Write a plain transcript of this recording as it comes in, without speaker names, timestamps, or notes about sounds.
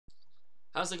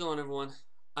How's it going, everyone?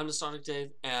 I'm Nostalgic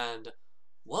Dave, and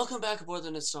welcome back aboard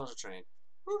the Nostalgia Train.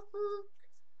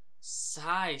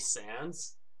 Hi,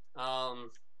 Sans.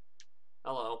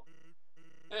 Hello.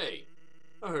 Hey,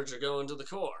 I heard you're going to the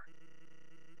core.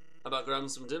 How about grabbing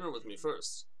some dinner with me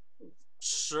first?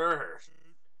 Sure.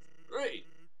 Great.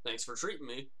 Thanks for treating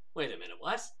me. Wait a minute,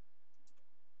 what?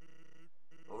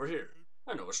 Over here.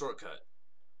 I know a shortcut.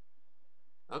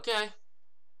 Okay.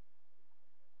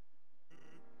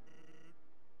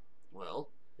 Well,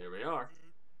 here we are.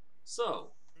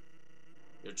 So,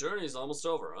 your journey's almost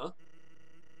over, huh?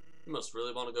 You must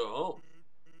really want to go home.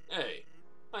 Hey,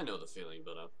 I know the feeling,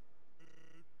 but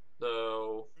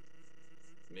though,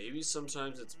 maybe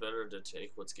sometimes it's better to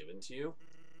take what's given to you.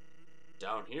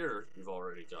 Down here, you've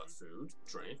already got food,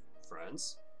 drink,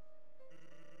 friends.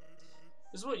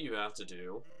 Is what you have to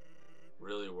do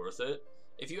really worth it?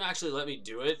 If you actually let me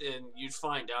do it, and you'd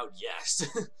find out yes.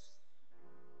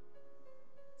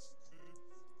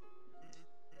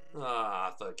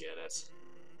 Ah, forget it.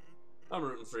 I'm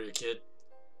rooting for you, kid.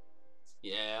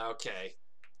 Yeah, okay.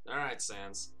 Alright,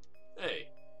 Sans. Hey,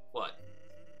 what?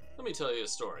 Let me tell you a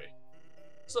story.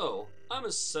 So, I'm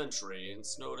a sentry in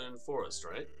Snowden Forest,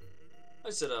 right? I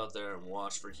sit out there and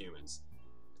watch for humans.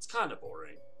 It's kinda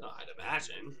boring, I'd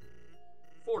imagine.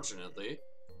 Fortunately,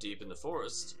 deep in the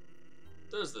forest,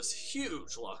 there's this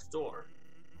huge locked door,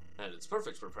 and it's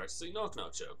perfect for practicing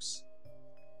knock-knock jokes.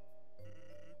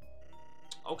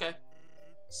 Okay.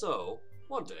 So,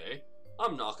 one day,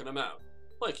 I'm knocking them out,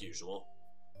 like usual.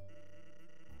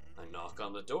 I knock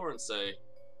on the door and say,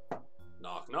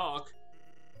 knock knock,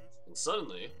 and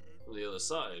suddenly, from the other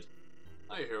side,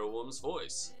 I hear a woman's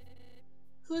voice.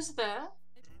 Who's there?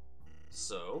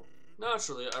 So,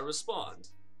 naturally I respond.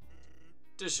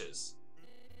 Dishes.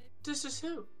 Dishes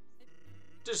who?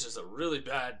 Dish is a really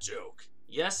bad joke.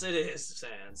 Yes it is,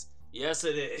 Sans. Yes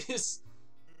it is.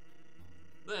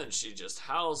 Then she just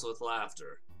howls with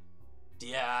laughter.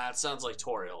 Yeah, it sounds like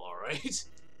Toriel, alright?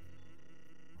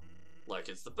 Like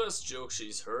it's the best joke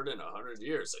she's heard in 100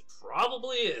 years. It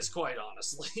probably is, quite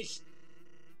honestly.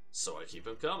 So I keep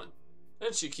him coming.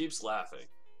 And she keeps laughing.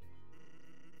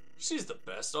 She's the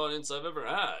best audience I've ever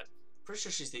had. Pretty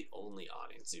sure she's the only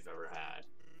audience you've ever had.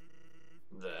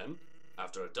 Then,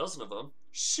 after a dozen of them,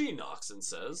 she knocks and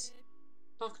says,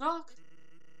 knock knock.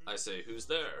 I say, who's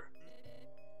there?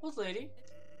 Old lady.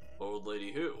 Old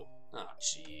lady who? Ah,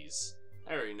 jeez.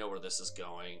 I already know where this is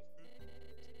going.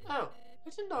 Oh, I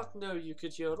did not know you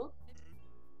could yodel.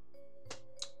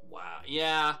 Wow,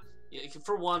 yeah,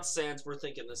 for once, Sans, we're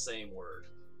thinking the same word.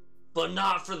 But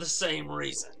not for the same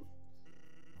reason.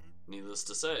 Needless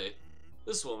to say,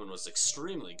 this woman was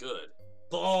extremely good.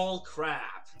 Bull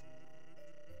crap!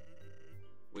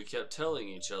 We kept telling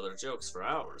each other jokes for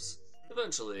hours.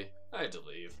 Eventually, I had to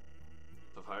leave.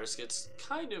 Papyrus gets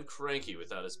kind of cranky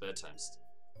without his bedtime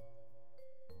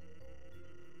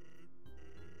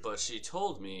but she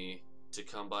told me to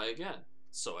come by again,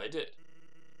 so I did.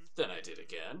 Then I did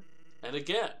again, and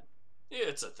again.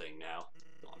 It's a thing now,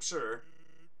 I'm sure.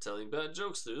 Telling bad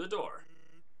jokes through the door.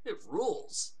 It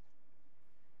rules.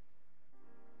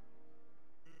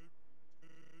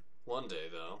 One day,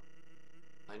 though,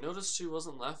 I noticed she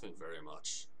wasn't laughing very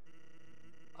much.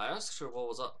 I asked her what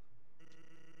was up.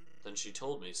 Then she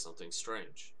told me something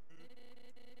strange.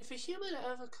 If a human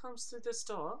ever comes through this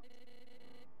door,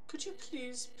 could you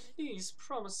please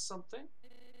promise something?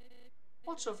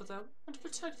 Watch over them and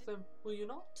protect them, will you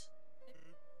not?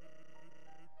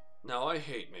 Now, I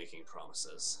hate making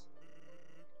promises.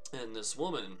 And this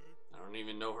woman, I don't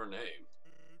even know her name.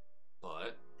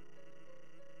 But,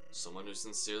 someone who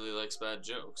sincerely likes bad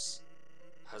jokes.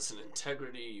 Has an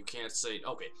integrity you can't say.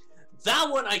 Okay,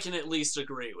 that one I can at least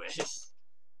agree with.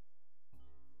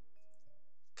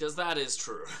 Because that is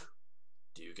true.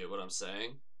 Do you get what I'm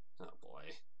saying? Oh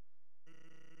boy.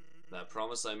 That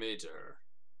promise I made to her.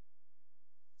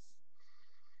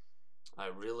 I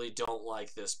really don't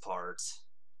like this part.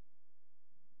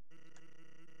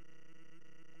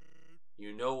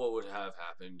 You know what would have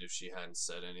happened if she hadn't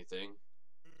said anything?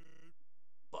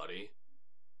 Buddy.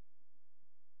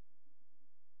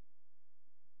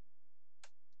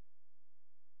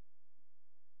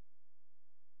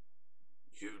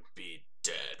 You'd be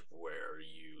dead where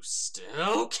you stand.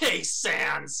 Okay,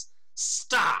 Sans!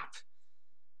 Stop!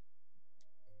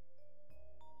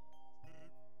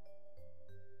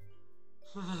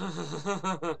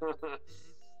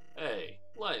 Hey,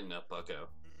 lighten up, bucko.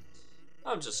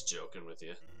 I'm just joking with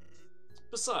you.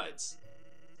 Besides,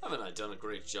 haven't I done a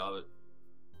great job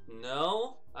at...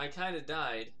 No, I kinda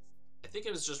died. I think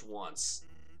it was just once.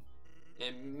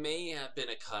 It may have been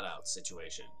a cutout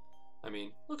situation. I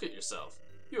mean, look at yourself.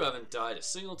 You haven't died a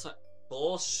single time.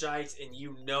 Bullshit, and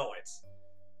you know it.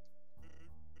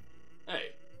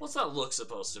 Hey, what's that look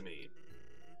supposed to mean?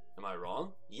 Am I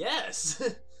wrong? Yes!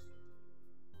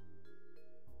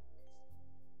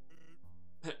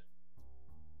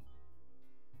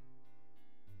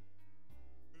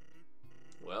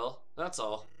 Well, that's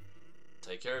all.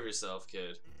 Take care of yourself,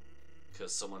 kid.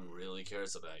 Because someone really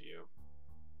cares about you.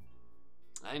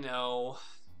 I know.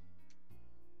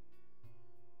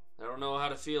 I don't know how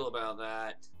to feel about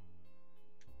that.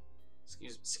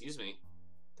 Excuse me.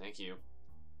 Thank you.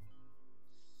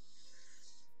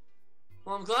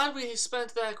 Well, I'm glad we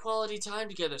spent that quality time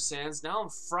together, Sans. Now I'm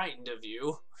frightened of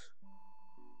you.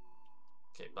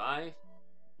 Okay, bye.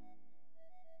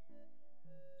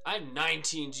 I'm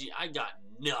 19G. I got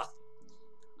nothing.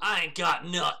 I ain't got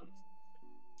nothing.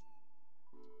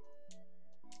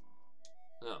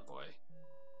 Oh boy.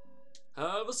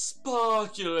 Have a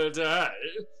sparkler day.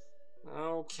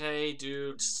 Okay,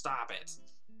 dude, stop it.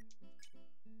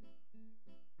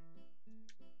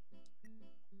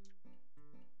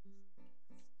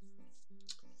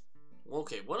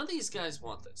 Okay, one of these guys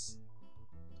want this.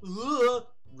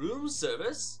 Room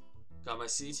service? Got my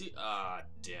CT? Ah,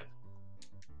 dip.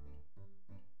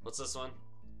 What's this one?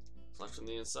 Left from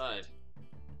the inside.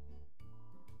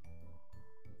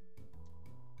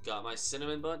 Got my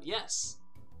cinnamon bun? Yes!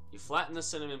 You flatten the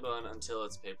cinnamon bun until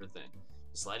it's paper thin.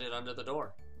 You slide it under the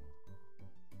door.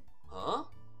 Huh?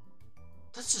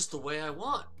 That's just the way I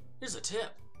want. Here's a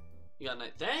tip. You got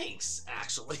night. Thanks,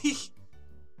 actually.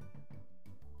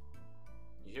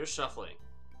 You hear shuffling.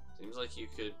 Seems like you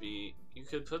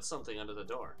could put something under the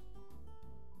door.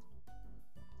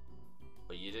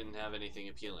 But you didn't have anything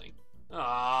appealing.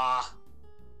 Ah!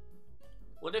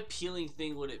 What appealing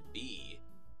thing would it be?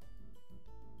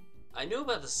 I knew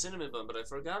about the cinnamon bun, but I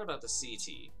forgot about the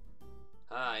CT.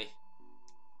 Hi.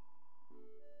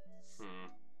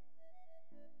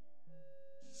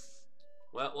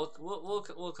 Well,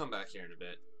 we'll come back here in a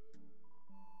bit.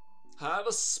 Have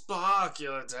a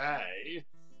sparkler day.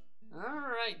 All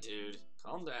right, dude.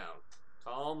 Calm down.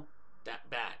 Calm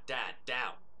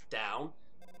down.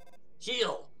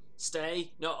 Heal.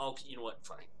 Stay. No. Okay. You know what?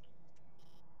 Fine.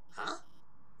 Huh?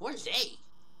 Where's they?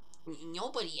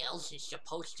 Nobody else is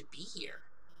supposed to be here.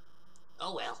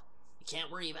 Oh well. You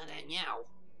can't worry about that now.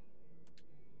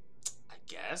 I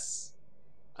guess.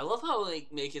 I love how they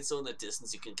make it so in the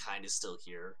distance you can kind of still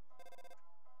hear.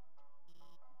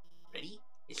 Ready?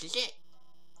 This is it.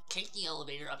 Take the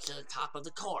elevator up to the top of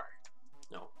the core.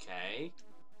 Okay.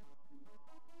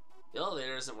 The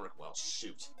elevator doesn't work well.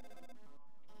 Shoot.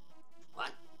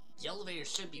 What? The elevator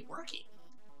should be working.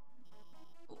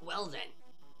 Well then,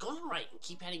 go to the right and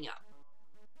keep heading up.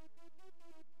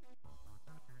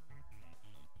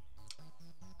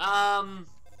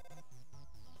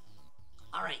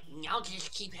 Alright, now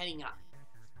just keep heading up.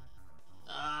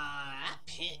 That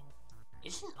pit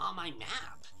isn't on my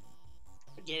map.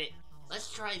 Forget it.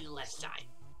 Let's try the left side.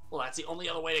 Well, that's the only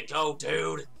other way to go,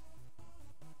 dude.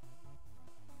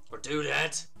 Or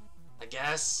dudette, I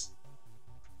guess.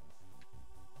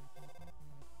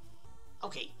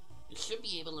 Okay, you should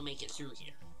be able to make it through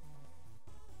here.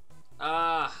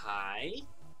 Hi.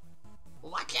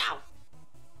 Watch out!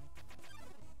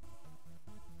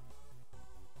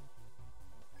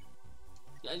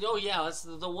 Oh yeah, that's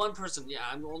the one person. Yeah,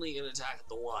 I'm only gonna attack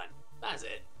the one. That's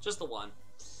it. Just the one.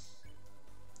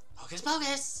 Hocus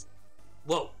pocus!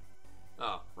 Whoa.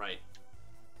 Oh, right.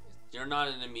 You're not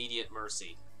an immediate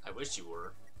mercy. I wish you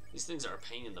were. These things are a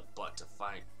pain in the butt to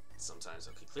fight sometimes.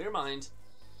 Okay, clear your mind.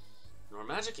 Ignore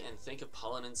magic and think of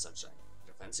pollen and sunshine.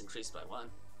 Defense increased by 1.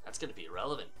 That's gonna be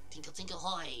irrelevant. Tinkle tinkle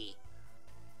hoy!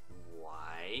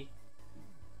 Why?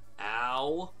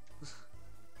 Ow.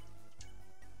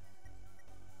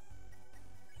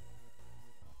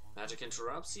 Magic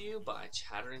interrupts you by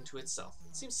chattering to itself.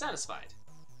 It seems satisfied.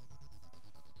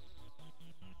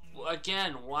 Well,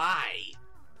 again, why?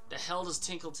 The hell does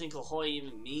tinkle tinkle hoy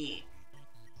even mean?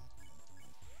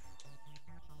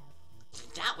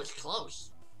 That was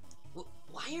close.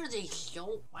 Why are there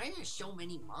so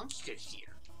many monsters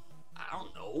here? I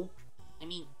don't know. I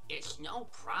mean, it's no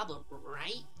problem,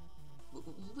 right?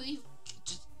 We've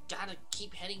just gotta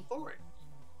keep heading forward.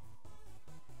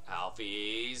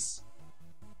 Alphys.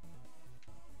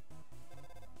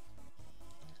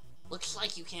 Looks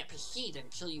like you can't proceed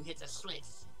until you hit the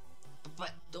slits.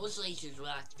 But those lasers will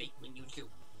activate when you do.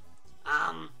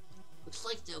 Looks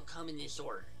like they'll come in this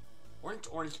order. Orange,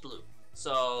 orange, blue.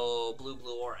 So, blue,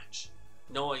 blue, orange.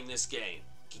 Knowing this game.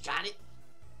 You got it?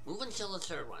 Move until the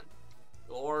third one.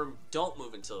 Or don't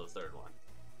move until the third one.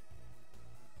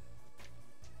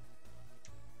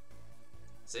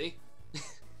 See?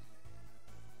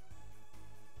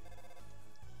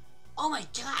 my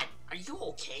god, are you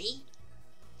okay?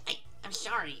 I'm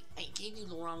sorry, I gave you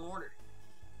the wrong order.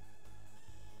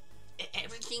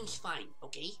 Everything's fine,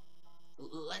 okay?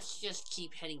 Let's just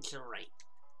keep heading to the right.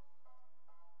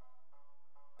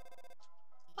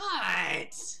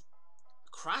 What?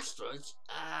 Crossroads?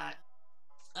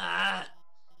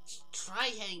 Try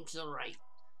heading to the right.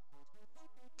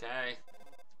 Okay.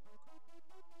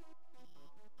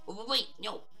 Oh, wait,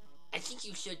 no. I think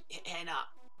you should head up.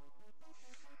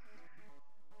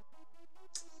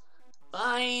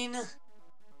 Fine.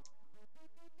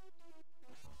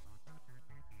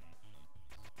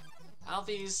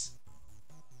 Alphys.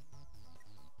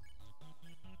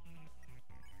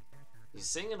 You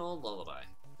sing an old lullaby.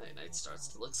 Night starts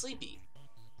to look sleepy.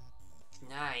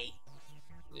 Night.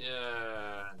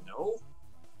 No?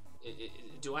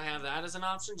 Do I have that as an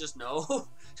option? Just no?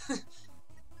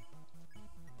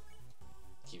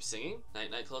 Keep singing.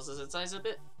 Night closes its eyes a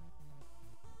bit.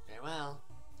 Very well.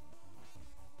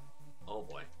 Oh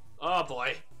boy. Oh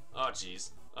boy. Oh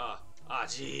jeez.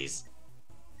 Jeez.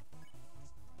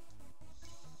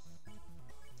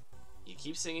 You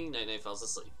keep singing. Night falls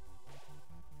asleep.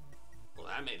 Well,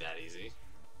 that made that easy.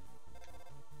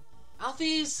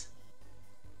 Alphys!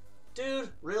 Dude,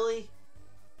 really?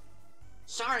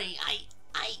 Sorry, I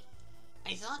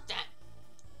thought that.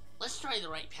 Let's try the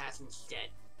right path instead.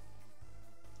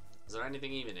 Is there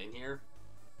anything even in here?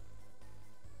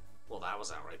 Well, that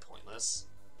was outright pointless.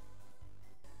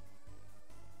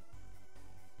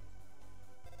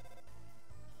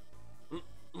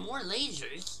 More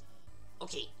lasers?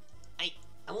 Okay, I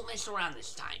won't mess around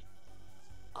this time.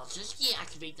 I'll just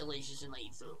deactivate the lasers and let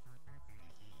you through.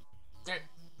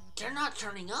 They're not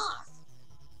turning off.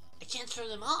 I can't turn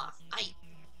them off.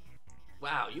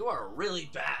 Wow, you are a really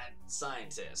bad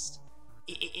scientist.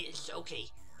 It's okay.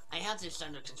 I have this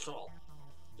under control.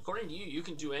 According to you, you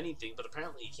can do anything, but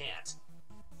apparently you can't.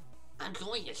 I'm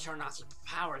going to turn off the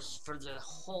powers for the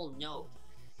whole node.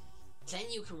 Then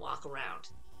you can walk around.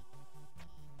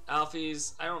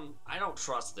 Alphys, I don't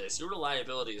trust this. Your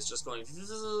reliability is just going.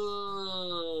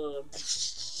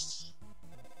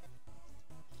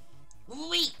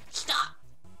 Wait! Stop!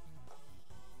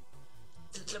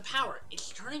 The power, it's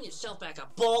turning itself back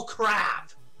up. Bull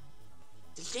crap!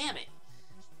 Damn it!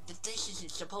 This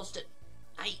isn't supposed to.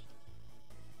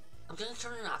 I'm gonna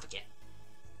turn it off again.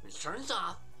 When it turns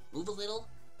off, move a little,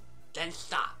 then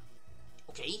stop.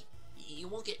 Okay? You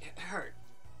won't get hurt.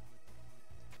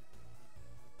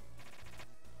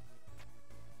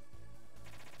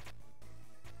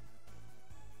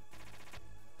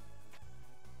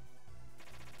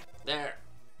 There.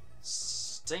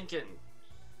 Stinking.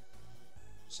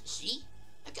 See?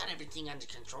 I got everything under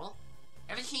control.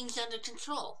 Everything's under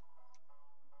control.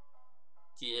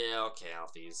 Yeah, okay,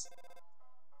 Alphys.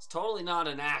 It's totally not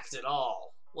an act at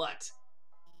all. What?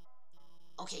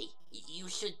 Okay, you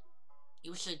should...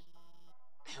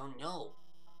 I don't know.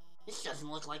 This doesn't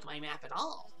look like my map at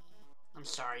all. I'm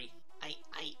sorry. I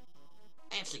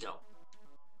have to go.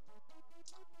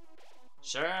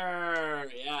 Sure,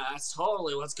 yeah, that's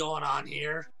totally what's going on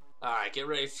here. Alright, get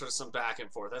ready for some back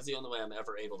and forth. That's the only way I'm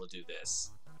ever able to do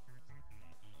this.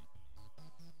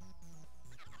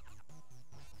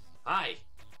 Hi.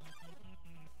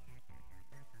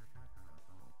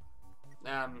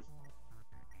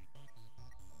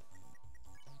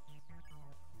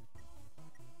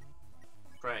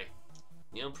 Pray.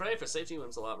 You don't pray for safety when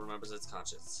Salot remembers its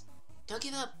conscience. Don't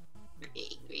give up.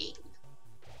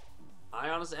 I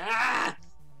honestly...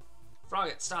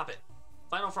 Frogget, stop it.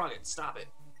 Final Frogget, stop it.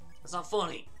 That's not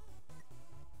funny.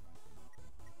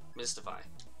 Mystify.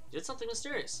 You did something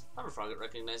mysterious. Final Frogget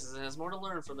recognizes it has more to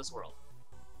learn from this world.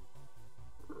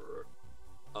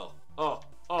 Oh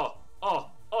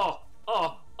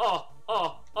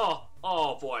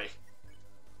boy.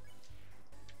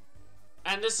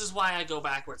 And this is why I go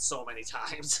backwards so many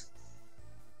times.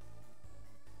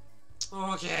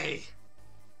 Okay.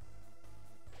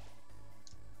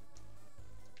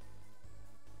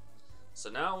 So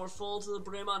now we're full to the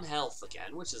brim on health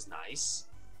again, which is nice.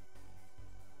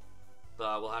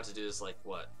 But we'll have to do this like,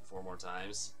 what, 4 more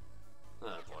times?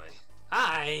 Oh boy.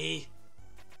 Hi!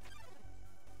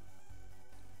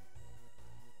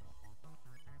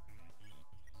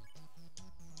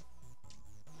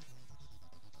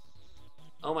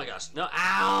 Oh my gosh, no,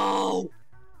 ow!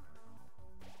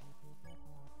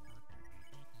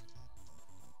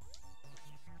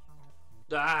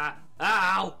 Ah,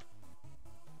 ow!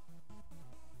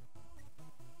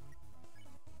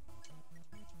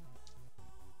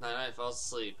 Night falls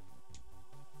asleep.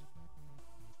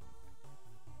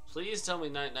 Please tell me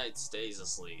Night stays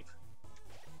asleep.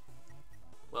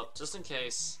 Well, just in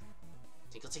case.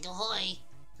 Tinkle, tinkle, hoy.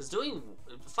 Because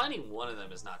finding one of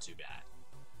them is not too bad.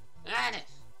 Ah,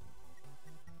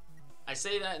 I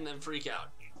say that and then freak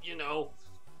out. You know.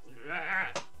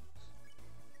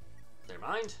 Never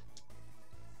mind.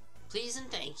 please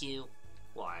and thank you.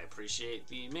 Well, I appreciate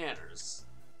the manners.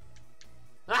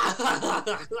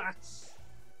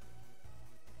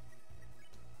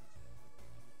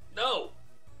 No!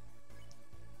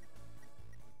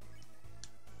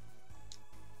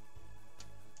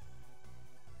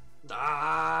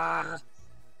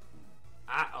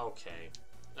 Okay.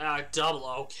 Double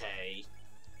okay.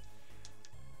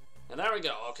 And there we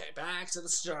go. Okay, back to the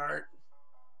start.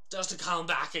 Just to come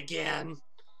back again.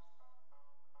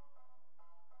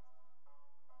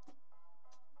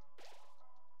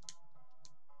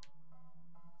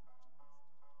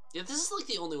 Yeah, this is like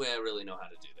the only way I really know how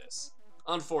to do this.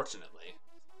 Unfortunately.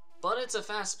 But it's a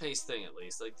fast-paced thing at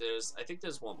least. Like I think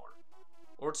there's one more.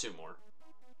 Or two more.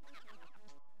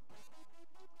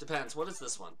 Depends. What is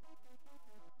this one?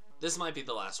 This might be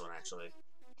the last one, actually.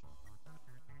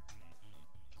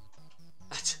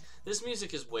 This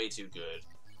music is way too good.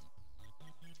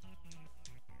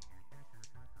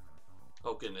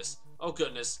 Oh goodness. Oh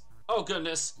goodness. Oh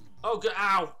goodness. Oh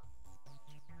ow!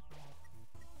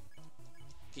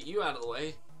 Get you out of the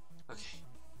way. Okay.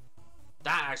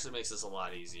 That actually makes this a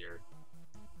lot easier.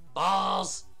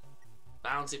 Balls!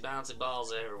 Bouncy, bouncy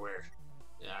balls everywhere.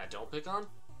 Yeah, don't pick on?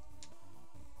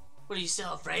 What are you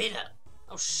so afraid of?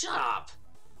 Oh, shut up!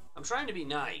 I'm trying to be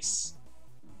nice.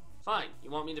 Fine. You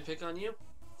want me to pick on you?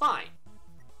 Fine.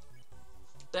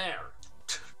 There.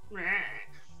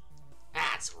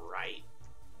 That's right.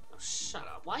 Oh, shut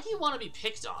up. Why do you want to be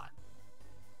picked on?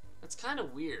 That's kind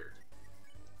of weird.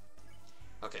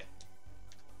 Okay.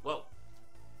 Whoa.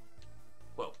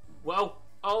 Whoa. Whoa.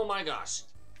 Oh my gosh.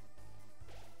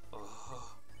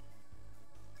 Oh.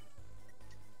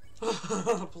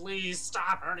 Please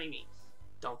stop hurting me.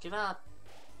 Don't give up.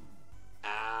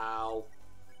 Ow.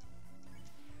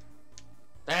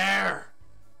 There.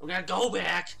 I'm gonna go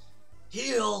back,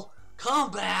 heal,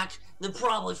 come back, then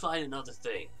probably find another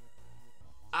thing.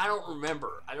 I don't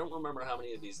remember. I don't remember how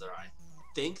many of these there are. I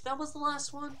think that was the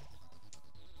last one.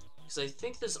 Because I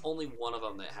think there's only one of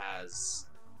them that has,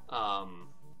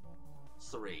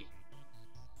 3.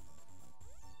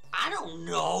 I don't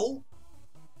know.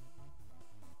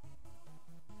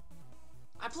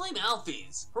 I blame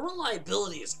Alphys. Her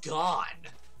reliability is gone.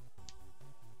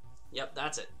 Yep,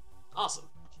 that's it. Awesome.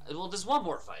 Well, there's one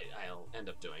more fight I'll end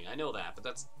up doing. I know that, but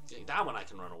that one I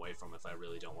can run away from if I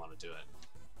really don't want to do it.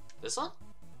 This one?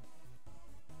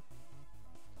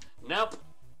 Nope.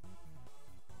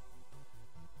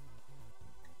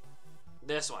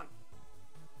 This one.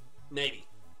 Maybe.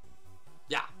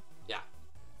 Yeah. Yeah.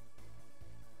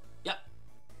 Yep.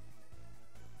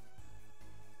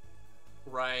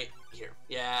 Right here.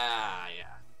 Yeah, yeah.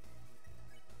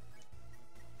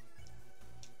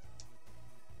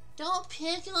 Don't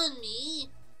pick on me.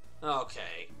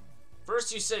 Okay.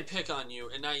 First you say pick on you,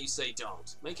 and now you say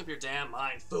don't. Make up your damn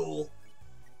mind, fool.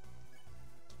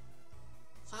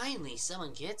 Finally,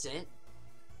 someone gets it.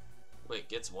 Wait,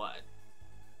 gets what?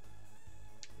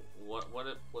 What,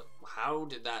 how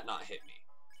did that not hit me?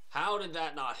 How did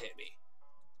that not hit me?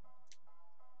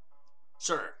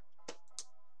 Sure.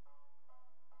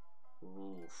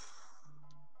 Oof.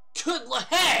 Good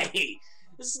hey!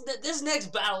 This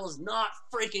next battle is not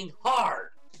freaking hard.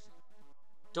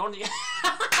 Don't you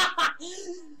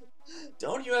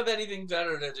don't you have anything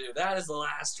better to do? That is the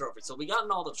last trophy. So we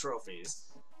gotten all the trophies.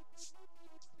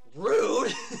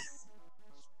 Rude.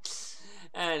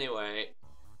 Anyway,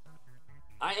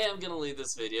 I am gonna leave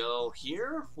this video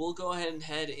here. We'll go ahead and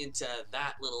head into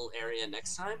that little area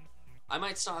next time. I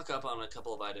might stock up on a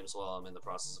couple of items while I'm in the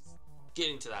process of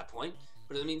getting to that point.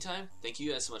 But in the meantime, thank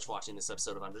you guys so much for watching this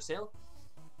episode of Undertale.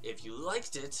 If you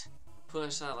liked it,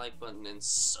 push that like button and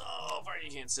so far you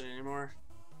can't sit anymore.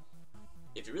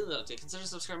 If you really liked it, consider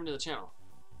subscribing to the channel.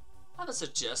 I have a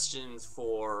suggestion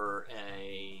for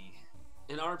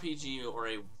an RPG or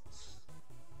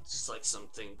just like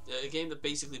a game that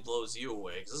basically blows you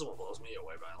away, because this one blows me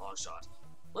away by a long shot.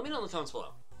 Let me know in the comments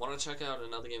below. Want to check out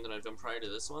another game that I've done prior to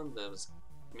this one that was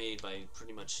made by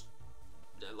pretty much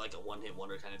like a one-hit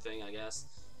wonder kind of thing, I guess.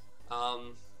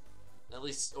 At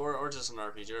least, or just an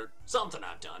RPG, or something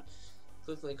I've done.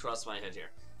 Click the link across my head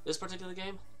here. This particular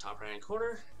game, top right-hand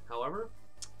corner. However,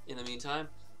 in the meantime,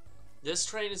 this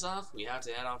train is off. We have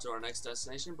to head off to our next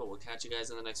destination, but we'll catch you guys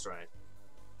in the next ride.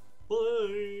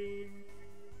 Bye!